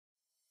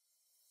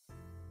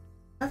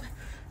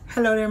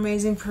Hello there,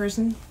 amazing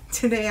person.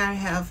 Today I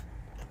have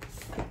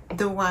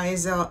the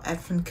YSL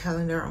Advent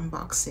Calendar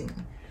unboxing.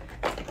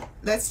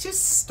 Let's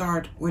just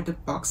start with the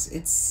box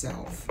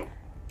itself.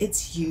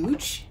 It's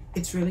huge.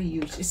 It's really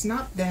huge. It's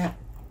not that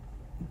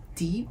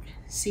deep,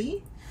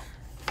 see?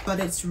 But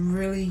it's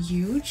really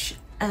huge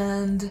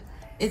and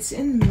it's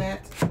in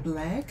matte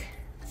black.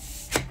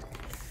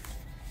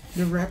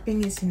 The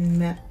wrapping is in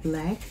matte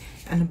black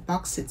and the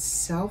box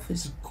itself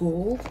is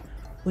gold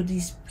with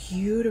these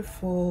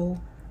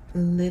beautiful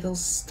little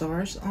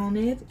stars on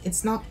it.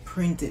 It's not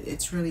printed,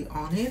 it's really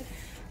on it,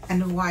 and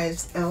the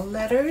YSL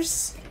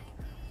letters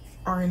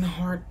are in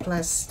hard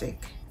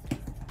plastic,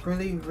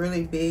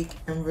 really big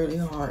and really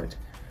hard.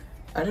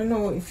 I don't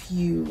know if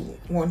you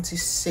want to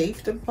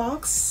save the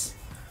box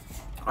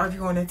or if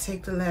you want to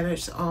take the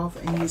letters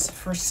off and use it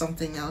for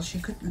something else.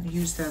 You could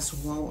use that as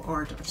wall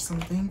art or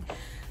something.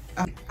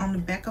 On the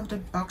back of the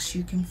box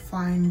you can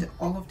find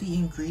all of the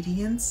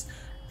ingredients,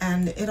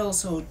 and it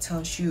also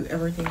tells you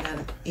everything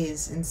that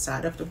is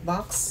inside of the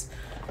box.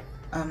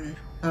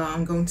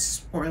 I'm going to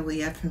spoil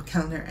the advent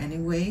calendar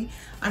anyway.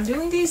 I'm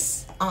doing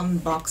these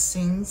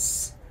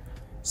unboxings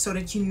so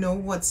that you know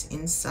what's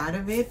inside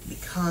of it,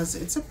 because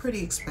it's a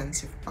pretty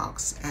expensive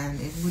box and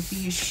it would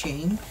be a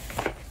shame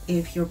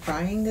if you're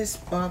buying this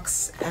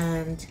box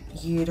and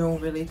you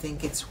don't really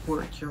think it's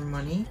worth your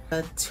money.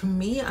 But to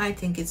me, I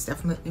think it's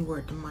definitely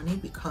worth the money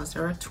because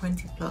there are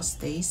 20+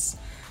 days,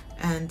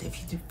 and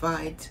if you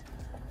divide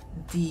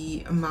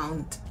the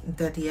amount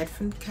that the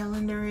advent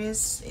calendar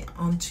is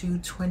onto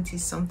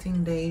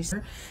 20-something days,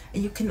 and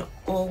you can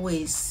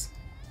always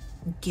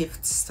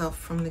gift stuff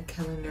from the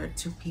calendar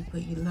to people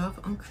you love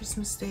on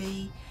Christmas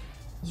Day.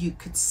 You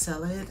could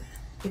sell it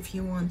if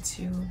you want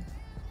to.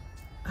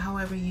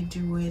 However you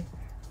do it,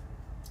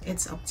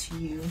 it's up to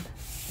you.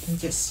 I'm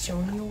just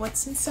showing you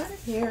what's inside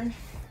of here.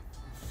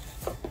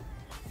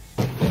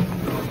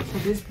 So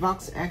this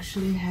box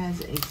actually has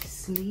a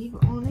sleeve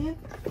on it.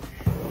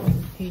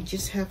 You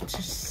just have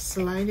to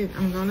slide it.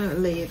 I'm gonna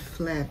lay it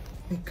flat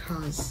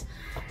because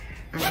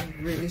I'm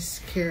really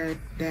scared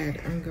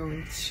that I'm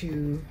going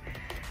to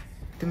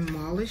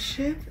demolish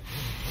it.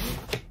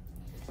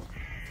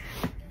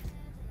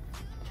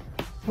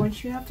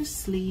 Once you have the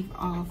sleeve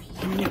off,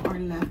 you are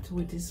left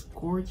with this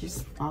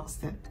gorgeous box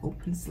that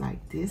opens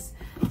like this.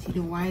 See,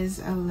 the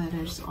YSL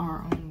letters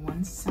are on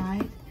one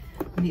side,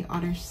 and the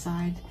other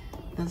side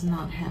does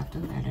not have the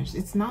letters.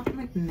 It's not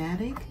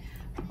magnetic,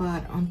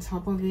 but on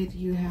top of it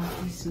you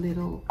have these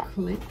little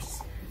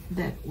clips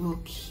that will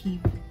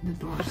keep the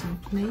doors in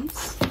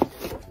place.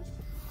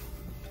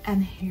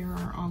 And here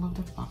are all of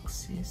the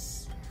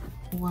boxes.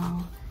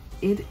 Wow,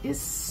 it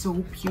is so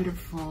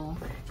beautiful.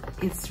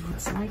 It's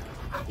like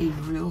a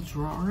real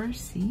drawer,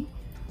 see?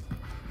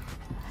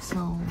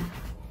 So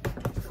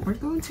we're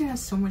going to have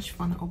so much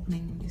fun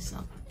opening this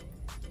up.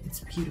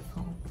 It's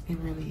beautiful, it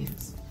really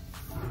is.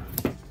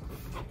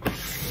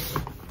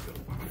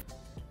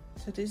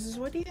 So this is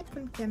what the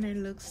advent calendar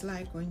looks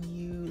like when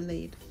you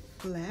lay it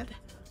flat.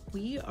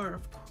 We are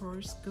of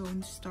course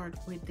going to start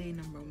with day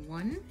number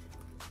 1.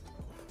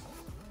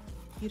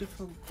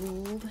 Beautiful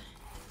gold.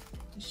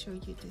 To show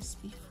you this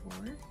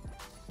before.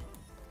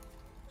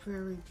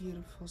 Very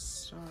beautiful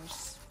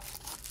stars.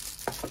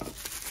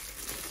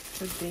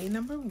 So day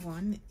number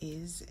 1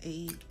 is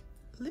a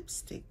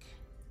lipstick.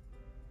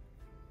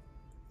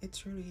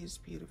 It really is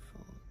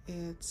beautiful.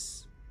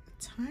 It's a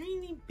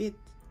tiny bit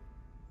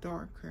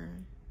darker.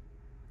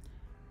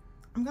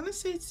 I'm gonna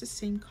say it's the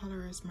same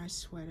color as my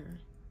sweater.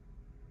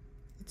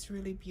 It's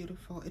really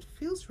beautiful. It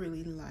feels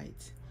really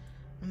light.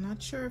 I'm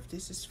not sure if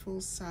this is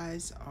full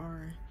size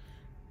or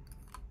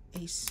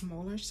a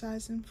smaller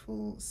size than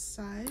full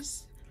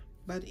size,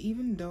 but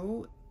even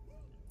though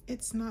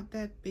it's not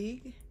that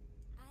big,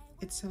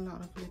 it's a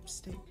lot of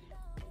lipstick.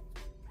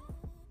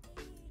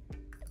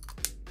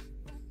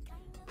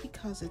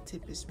 Because the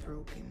tip is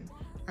broken.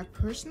 I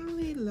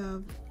personally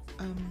love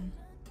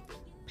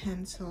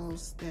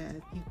pencils that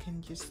you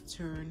can just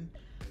turn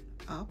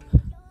up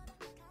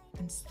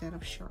instead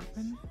of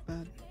sharpen,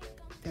 but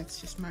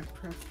that's just my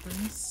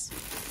preference.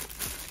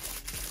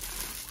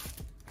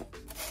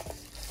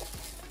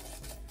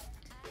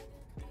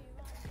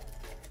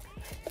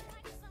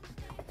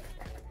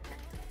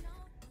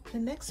 The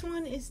next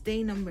one is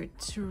day number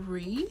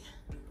 3.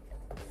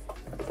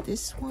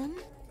 This one,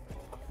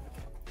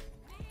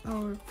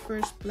 our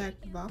first black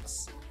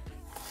box.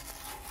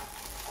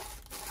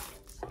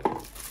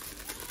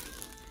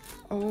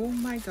 Oh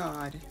my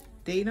god,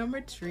 day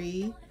number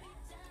 3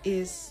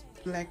 is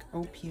black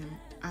opium.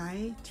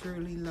 I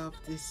truly love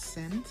this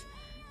scent.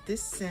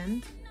 This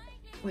scent,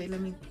 wait,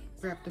 let me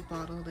grab the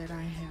bottle that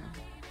I have.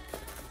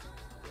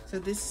 So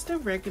this is the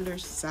regular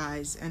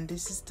size, and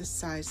this is the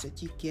size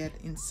that you get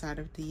inside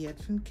of the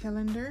advent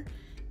calendar.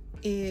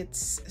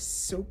 It's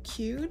so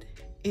cute.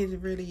 It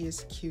really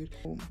is cute.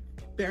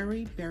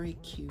 Very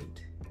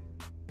cute.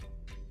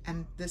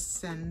 And the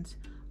scent,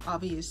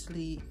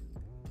 obviously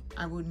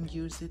I wouldn't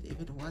use it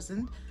if it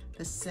wasn't.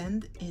 The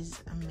scent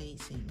is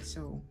amazing.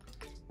 So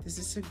this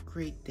is a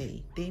great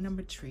day. Day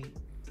number 3.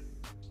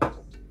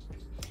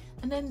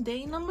 And then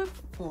day number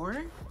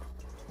 4.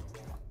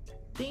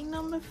 Day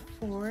number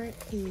 4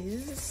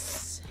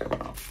 is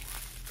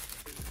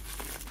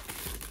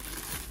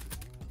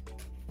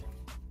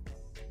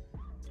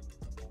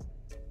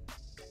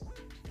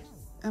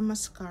a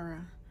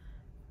mascara.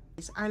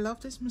 I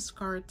love this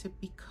mascara tip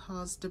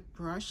because the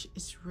brush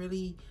is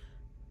really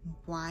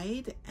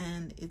wide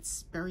and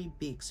it's very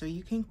big, so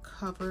you can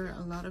cover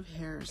a lot of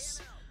hairs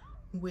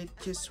with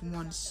just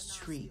one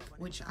streak,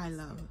 which I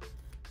love.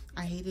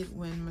 I hate it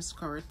when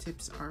mascara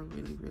tips are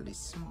really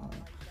small.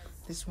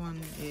 This one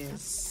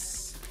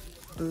is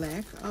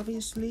black,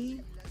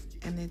 obviously,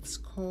 and it's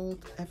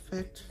called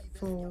Faux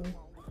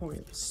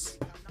Coils.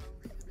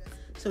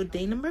 So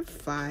day number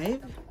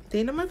 5.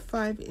 Day number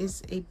 5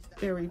 is a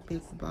very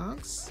big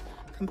box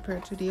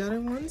compared to the other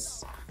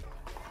ones,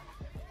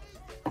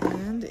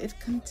 and it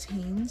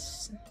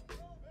contains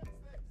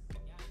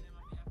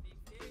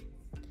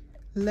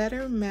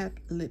Leather Matte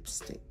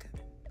Lipstick.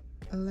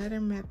 A Leather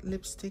Matte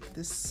Lipstick,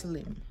 the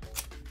Slim.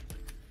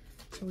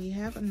 So we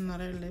have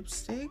another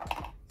lipstick.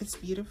 It's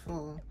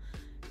beautiful.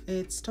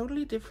 It's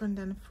totally different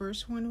than the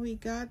first one we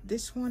got.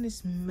 This one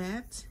is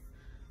matte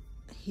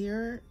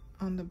here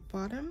on the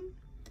bottom,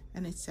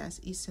 and it says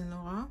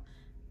Essence-In-Lotion,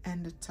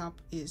 and the top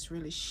is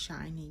really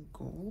shiny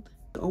gold.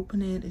 To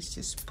open it is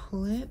just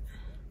pull it,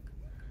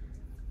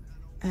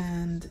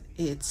 and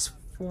it's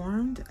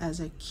formed as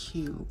a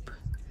cube.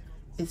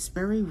 It's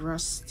very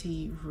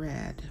rusty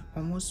red,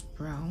 almost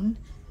brown.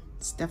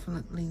 It's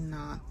definitely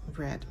not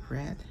red,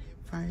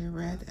 fire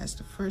red as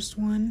the first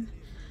one.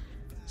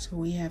 So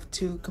we have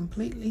 2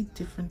 completely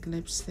different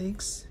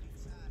lipsticks,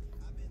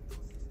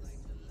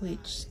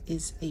 which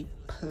is a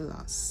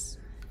plus.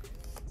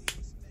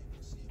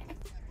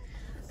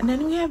 And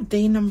then we have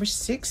day number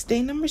 6.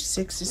 Day number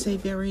 6 is a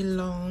very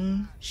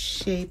long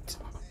shaped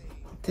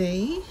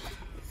day,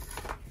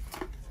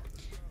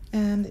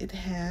 and it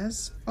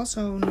has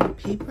also no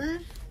paper.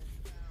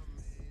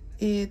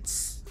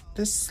 It's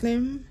the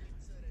Slim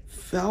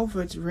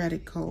Velvet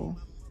Radical,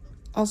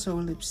 also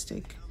a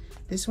lipstick.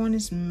 This one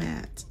is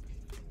matte.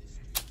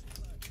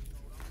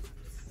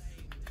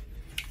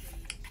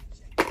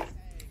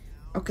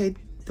 Okay,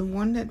 the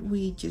one that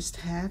we just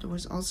had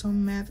was also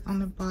matte on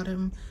the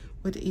bottom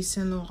with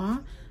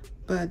Essence-In-Lotion,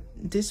 but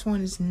this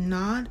one is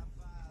not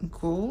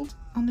gold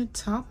on the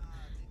top.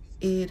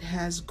 It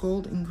has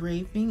gold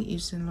engraving,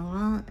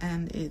 Essence-In-Lotion,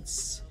 and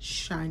it's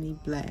shiny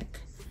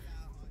black.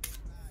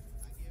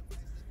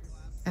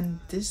 And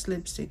this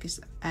lipstick is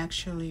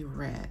actually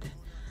red.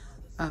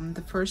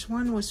 The first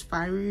one was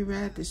fiery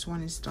red. This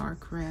one is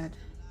dark red.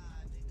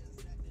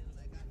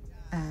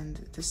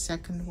 And the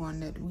second one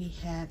that we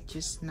had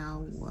just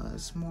now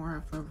was more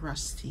of a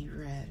rusty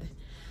red.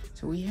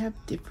 So we have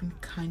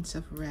different kinds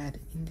of red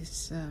in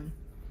this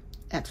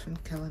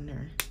advent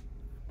calendar.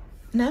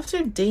 And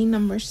after day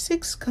number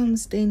 6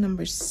 comes day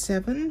number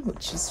 7,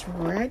 which is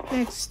right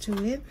next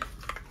to it.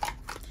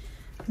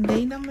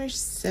 Day number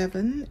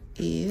 7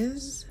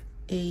 is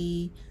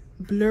a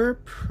blur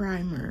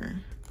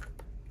primer.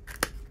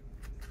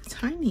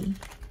 Tiny,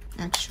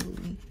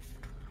 actually.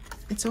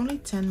 It's only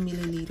 10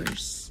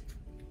 milliliters.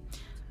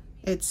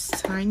 It's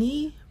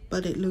tiny,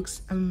 but it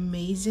looks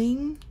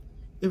amazing.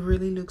 It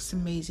really looks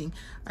amazing.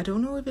 I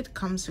don't know if it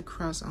comes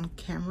across on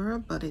camera,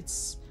 but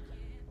it's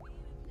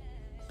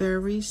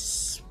very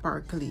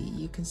sparkly.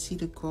 You can see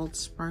the gold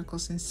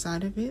sparkles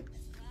inside of it.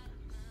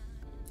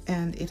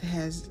 And it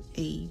has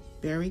a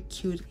very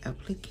cute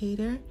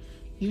applicator.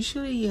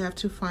 Usually you have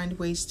to find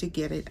ways to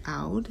get it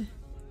out,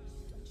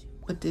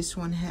 but this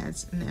one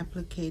has an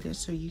applicator,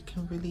 so you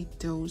can really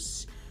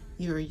dose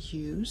your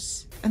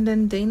use. And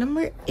then day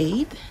number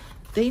 8.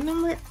 Day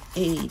number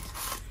 8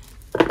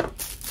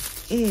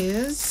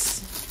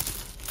 is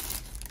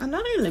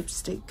another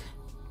lipstick.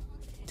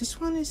 This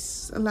one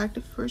is like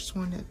the first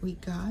one that we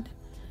got.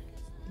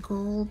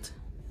 Gold,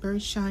 very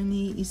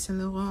shiny,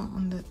 Essence-In-Lotion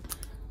on the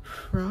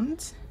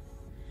front.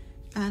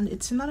 And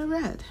it's another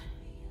red.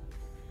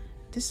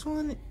 This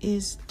one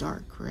is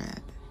dark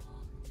red.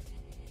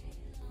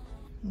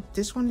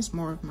 This one is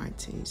more of my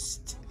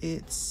taste.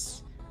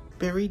 It's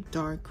very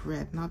dark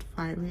red, not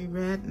fiery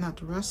red,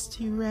 not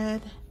rusty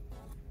red.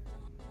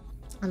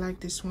 I like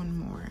this one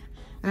more.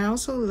 And I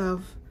also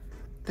love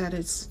that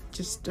it's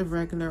just a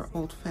regular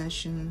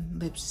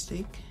old-fashioned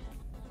lipstick,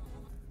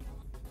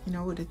 you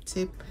know, with a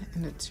tip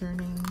and a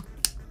turning.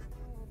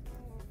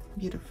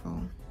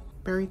 Beautiful,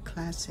 very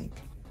classic.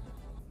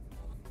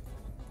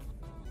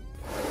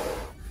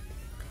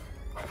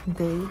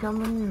 Day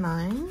number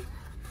 9.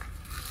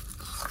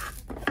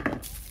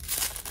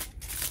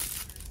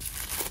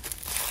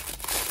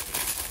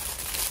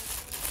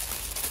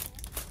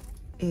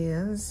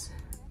 Is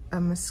a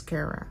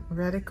mascara,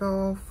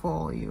 Radical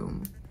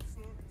Volume.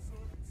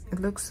 It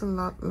looks a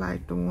lot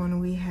like the one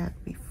we had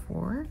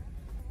before,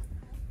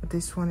 but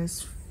this one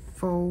is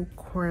Faux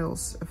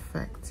Coils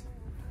effect.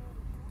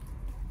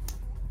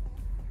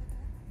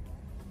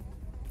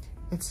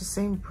 It's the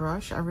same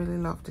brush. I really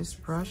love this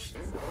brush.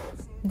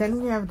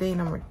 Then we have day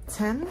number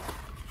 10.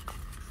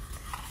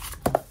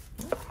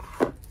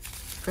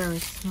 Very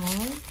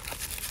small.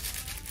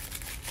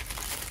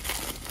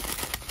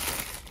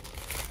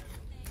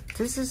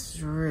 This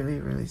is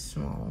really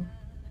small.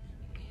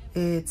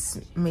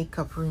 It's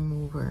makeup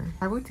remover.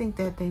 I would think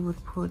that they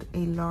would put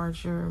a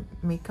larger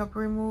makeup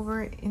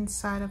remover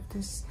inside of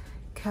this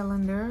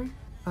calendar,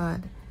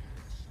 but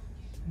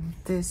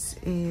this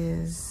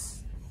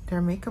is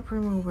their makeup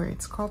remover.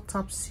 It's called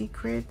Top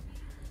Secret,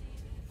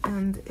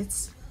 and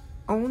it's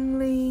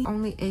only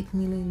 8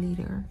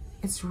 milliliter.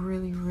 It's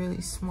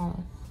really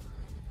small.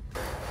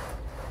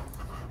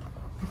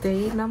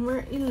 Day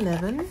number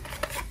 11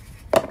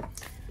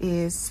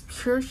 is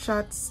Pure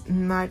Shots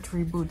Night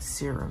Reboot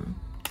Serum.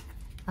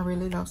 I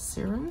really love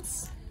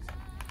serums.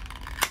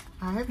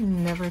 I have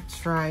never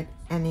tried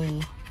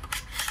any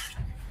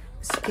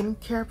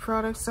skincare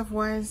products of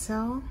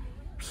YSL.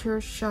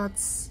 Pure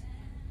Shots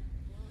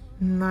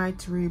Night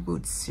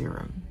Reboot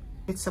Serum.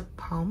 It's a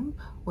pump,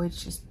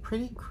 which is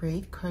pretty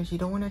great because you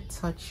don't want to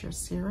touch your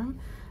serum.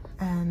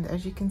 And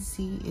as you can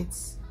see,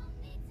 it's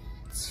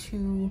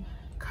two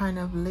kind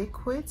of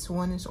liquids.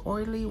 One is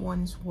oily,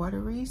 one is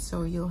watery,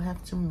 so you'll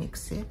have to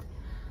mix it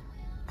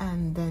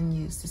and then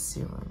use the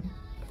serum.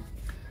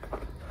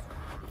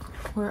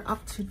 We're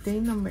up to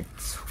day number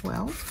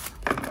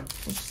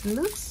 12, which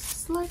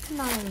looks like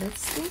another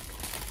lipstick.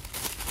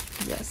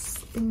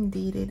 Yes,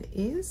 indeed it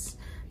is.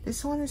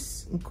 This one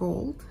is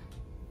gold,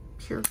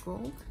 pure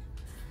gold,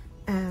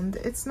 and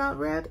it's not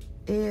red,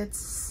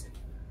 it's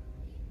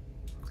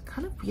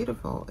kind of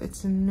beautiful.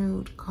 It's a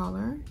nude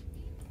color.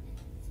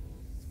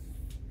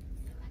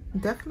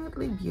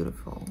 Definitely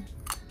beautiful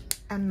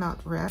and not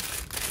red,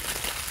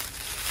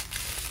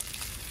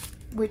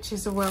 which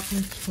is a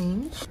welcome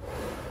change.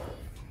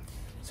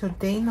 So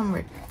day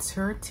number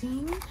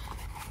 13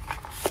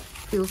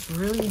 feels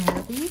really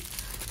heavy.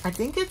 I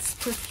think it's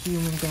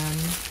perfume again.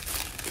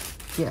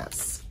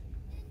 Yes,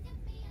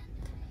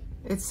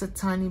 it's a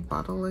tiny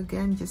bottle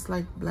again, just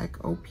like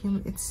Black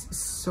Opium. It's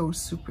so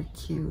super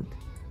cute.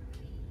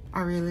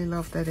 I really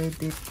love that they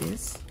did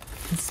this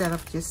instead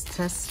of just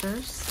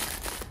testers.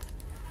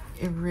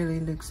 It really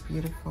looks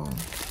beautiful.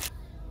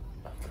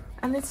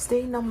 And it's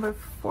day number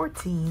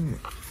 14.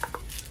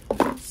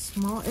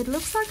 Small. It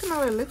looks like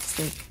another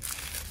lipstick.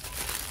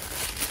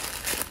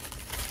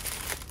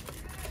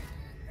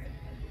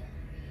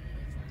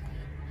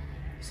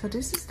 So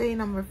this is day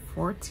number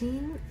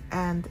 14,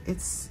 and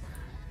it's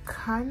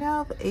kind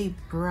of a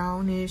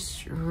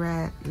brownish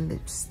red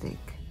lipstick.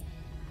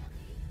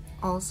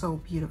 Also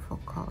beautiful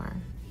color,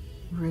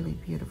 really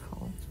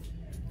beautiful.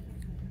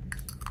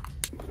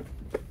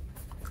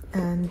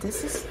 And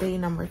this is day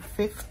number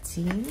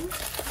 15.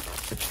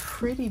 It's a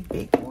pretty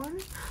big one.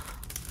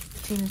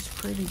 15 is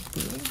pretty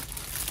big.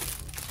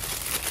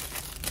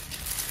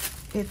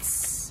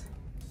 It's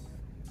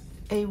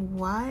a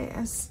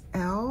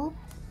YSL.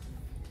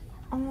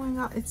 Oh my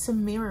god, it's a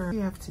mirror. You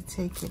have to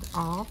take it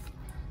off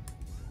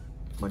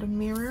with a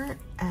mirror,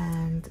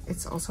 and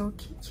it's also a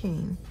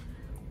keychain.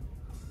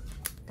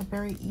 A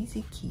very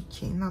easy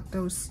keychain, not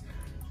those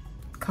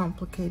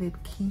complicated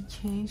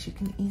keychains. You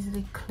can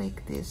easily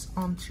click this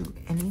onto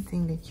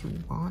anything that you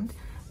want.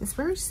 It's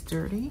very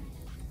sturdy.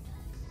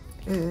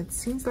 It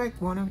seems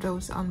like one of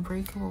those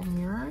unbreakable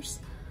mirrors,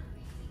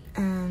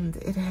 and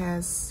it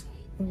has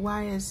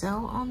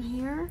YSL on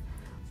here.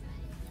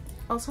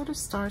 Also the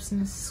stars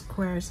and the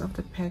squares of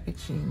the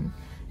packaging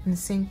in the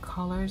same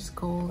colors,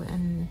 gold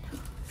and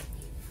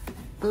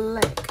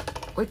black,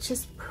 which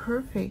is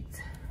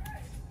perfect.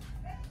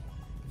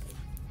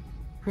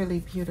 Really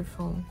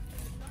beautiful.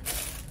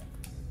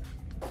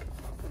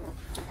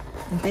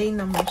 Day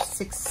number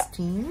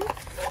 16.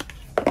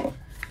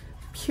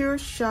 Pure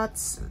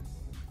Shots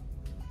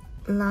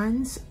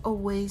Lines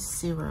Away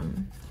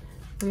Serum.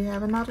 We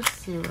have another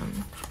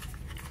serum.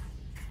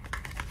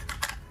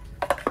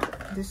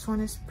 This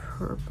one is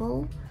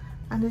purple,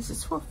 and this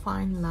is for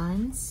fine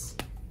lines.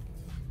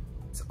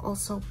 It's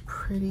also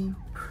pretty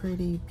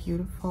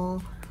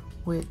beautiful,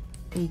 with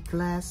a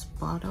glass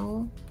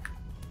bottle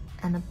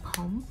and a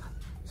pump,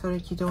 so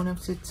that you don't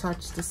have to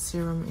touch the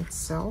serum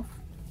itself.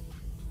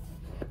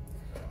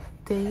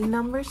 Day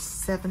number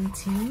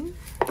 17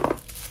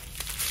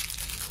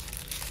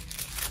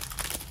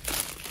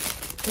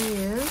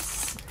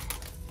 is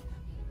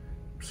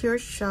Pure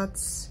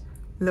Shots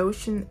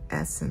Lotion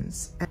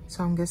Essence.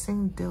 So I'm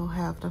guessing they'll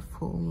have the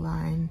full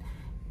line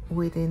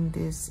within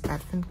this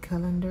advent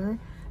calendar.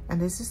 And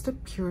this is the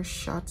Pure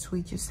Shots.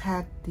 We just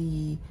had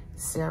the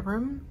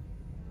serum,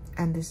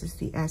 and this is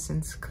the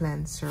Essence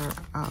Cleanser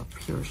of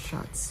Pure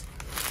Shots.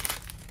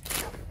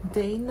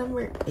 Day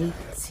number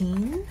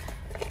 18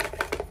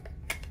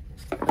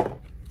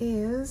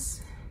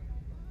 is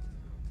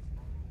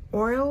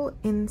Oil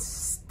in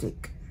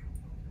Stick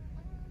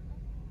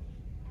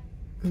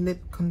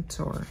Lip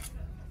Contour.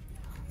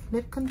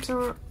 Lip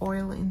Contour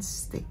Oil in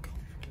Stick.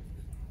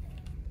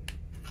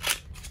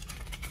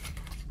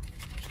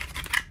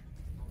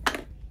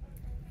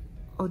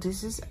 Oh,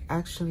 this is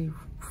actually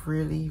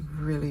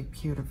really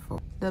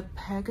beautiful. The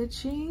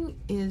packaging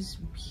is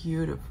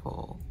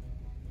beautiful.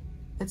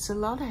 It's a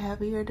lot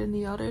heavier than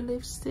the other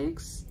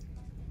lipsticks.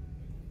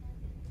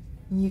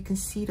 You can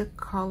see the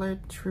color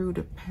through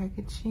the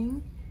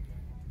packaging.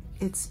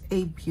 It's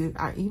a beauty.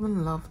 I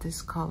even love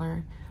this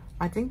color.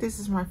 I think this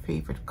is my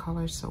favorite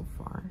color so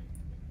far.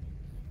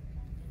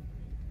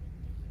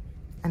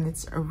 And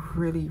it's a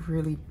really,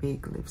 really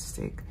big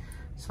lipstick.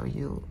 So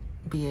you'll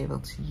be able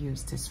to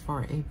use this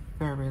for a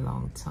very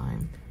long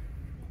time.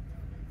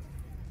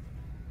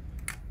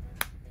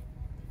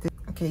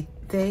 Okay,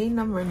 day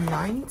number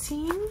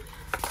 19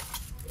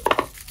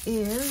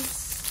 is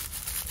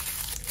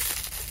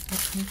a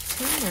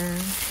container.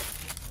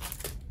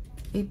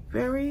 A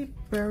very,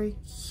 very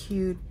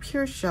cute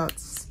Pure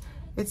Shots.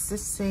 It's the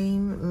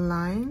same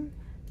line,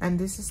 and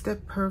this is the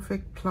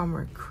Perfect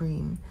Plumper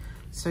Cream.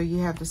 So you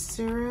have the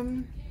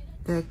serum,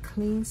 the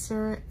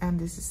cleanser, and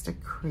this is the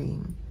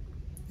cream.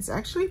 It's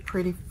actually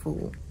pretty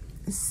full.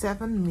 It's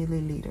 7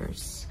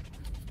 milliliters.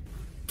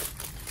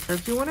 So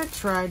if you want to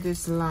try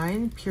this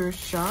line, Pure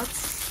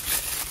Shots,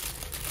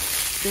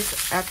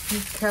 this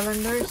Advent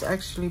calendar is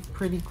actually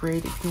pretty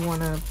great if you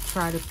want to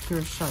try the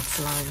Pure Shots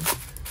line.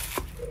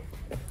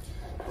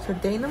 So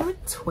day number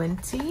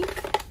 20.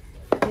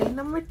 Day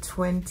number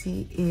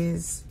 20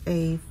 is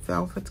a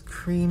Velvet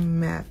Cream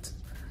Matte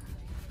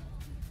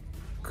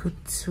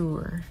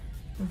Couture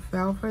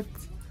Velvet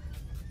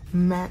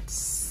Matte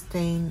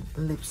Stain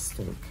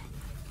Lipstick.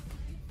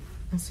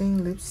 I'm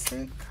saying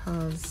lipstick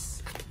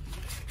because,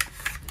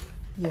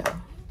 yeah.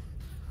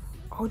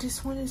 Oh,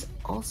 this one is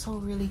also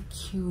really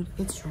cute.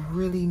 It's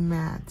really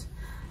matte.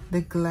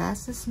 The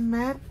glass is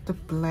matte, the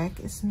black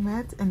is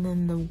matte, and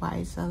then the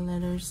YSL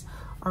letters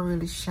are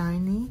really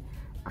shiny.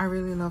 I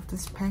really love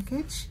this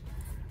package.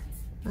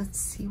 Let's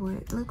see what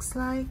it looks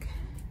like.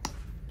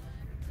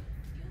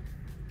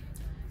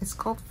 It's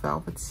called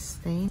Velvet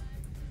Stain.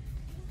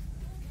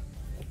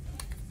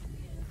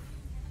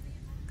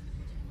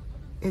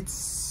 It's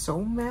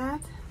so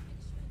matte.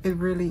 It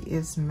really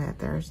is matte.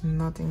 There's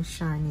nothing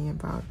shiny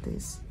about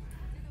this.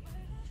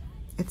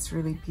 It's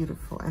really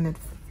beautiful and it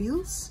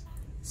feels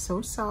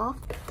so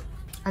soft.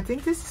 I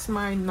think this is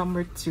my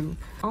number 2.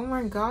 Oh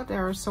my god,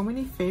 there are so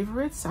many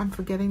favorites. I'm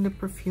forgetting the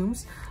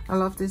perfumes. I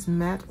love this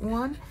matte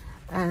one,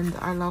 and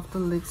I love the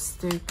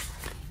lipstick,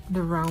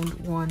 the round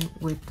one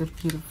with the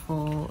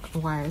beautiful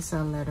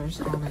YSL letters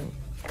on it.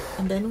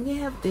 And then we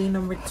have day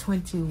number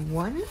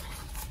 21,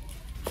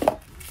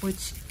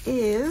 which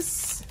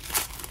is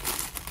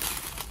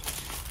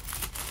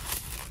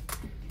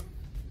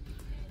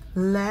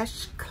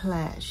Lash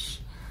Clash.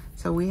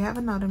 So we have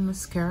another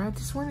mascara.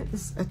 This one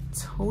is a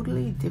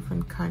totally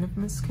different kind of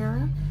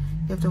mascara.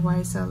 You have the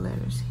YSL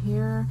letters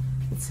here.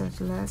 It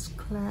says Lash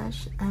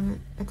Clash, and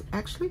it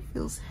actually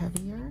feels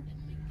heavier.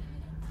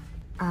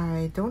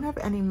 I don't have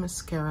any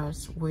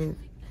mascaras with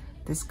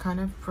this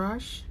kind of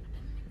brush,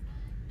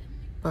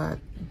 but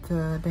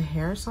the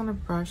hairs on the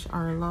brush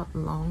are a lot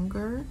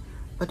longer,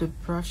 but the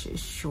brush is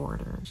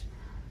shorter.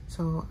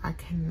 So I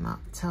cannot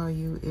tell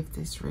you if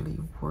this really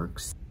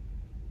works.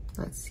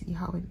 Let's see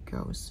how it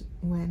goes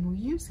when we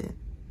use it.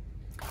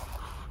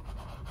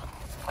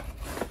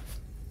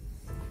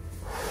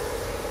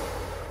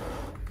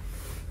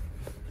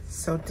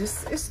 So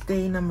this is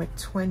day number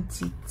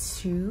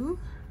 22.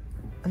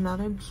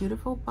 Another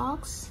beautiful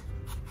box.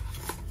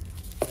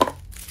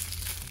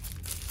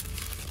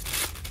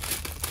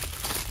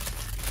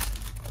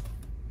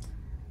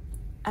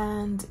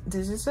 And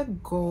this is a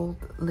gold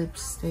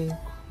lipstick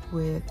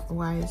with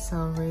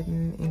YSL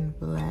written in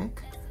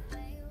black.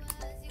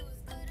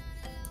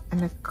 And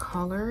the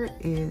color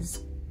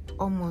is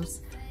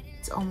almost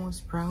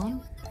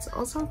brown. It's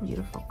also a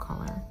beautiful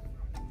color.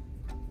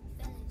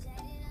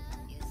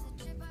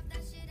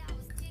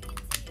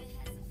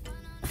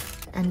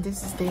 And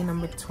this is day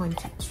number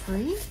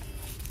 23.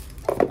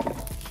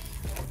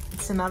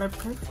 It's another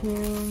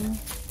perfume.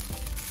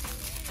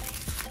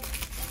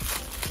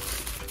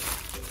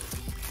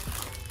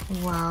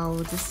 Wow,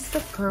 this is the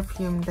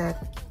perfume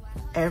that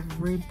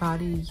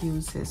everybody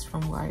uses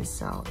from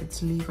YSL.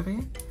 It's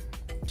Libre.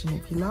 And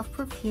if you love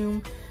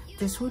perfume,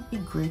 this would be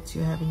great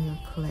to have in your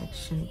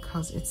collection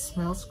because it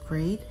smells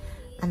great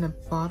and the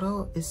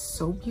bottle is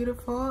so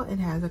beautiful. It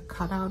has a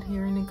cutout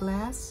here in the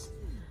glass,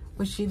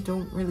 which you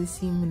don't really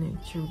see in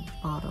miniature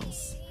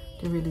bottles.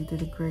 They really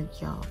did a great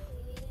job.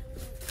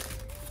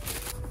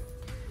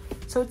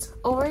 So it's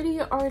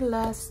already our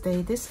last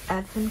day. This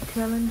Advent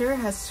calendar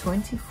has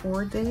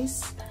 24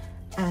 days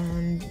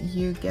and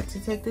you get to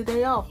take the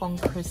day off on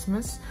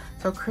Christmas.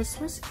 So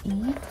Christmas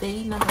Eve,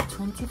 day number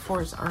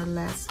 24 is our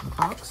last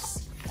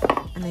box,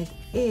 and it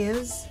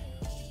is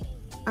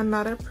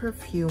another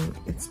perfume.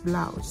 It's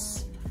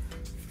Blouse.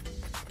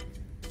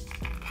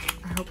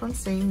 I hope I'm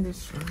saying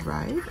this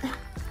right.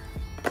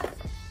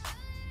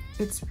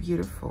 It's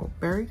beautiful,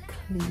 very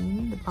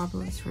clean. The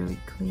bottle is really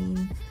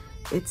clean.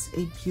 It's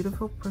a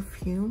beautiful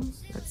perfume.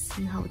 Let's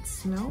see how it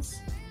smells.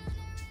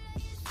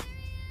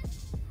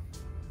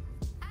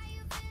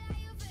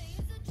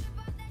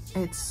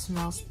 It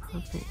smells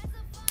perfect.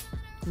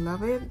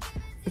 Love it.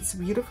 It's a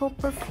beautiful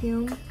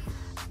perfume,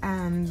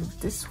 and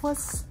this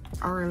was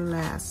our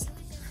last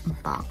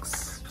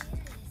box.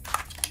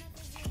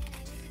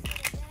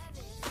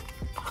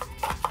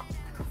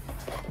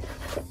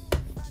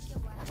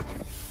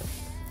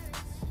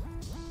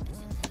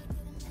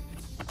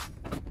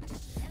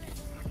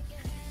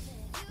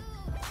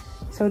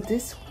 So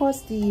this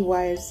was the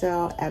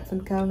YSL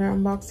Advent Calendar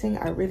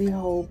unboxing. I really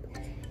hope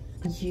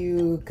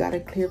you got a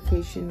clear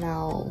picture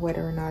now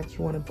whether or not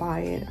you want to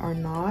buy it or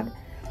not.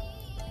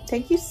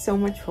 Thank you so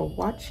much for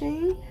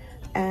watching,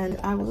 and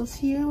I will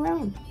see you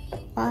around.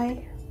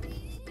 Bye.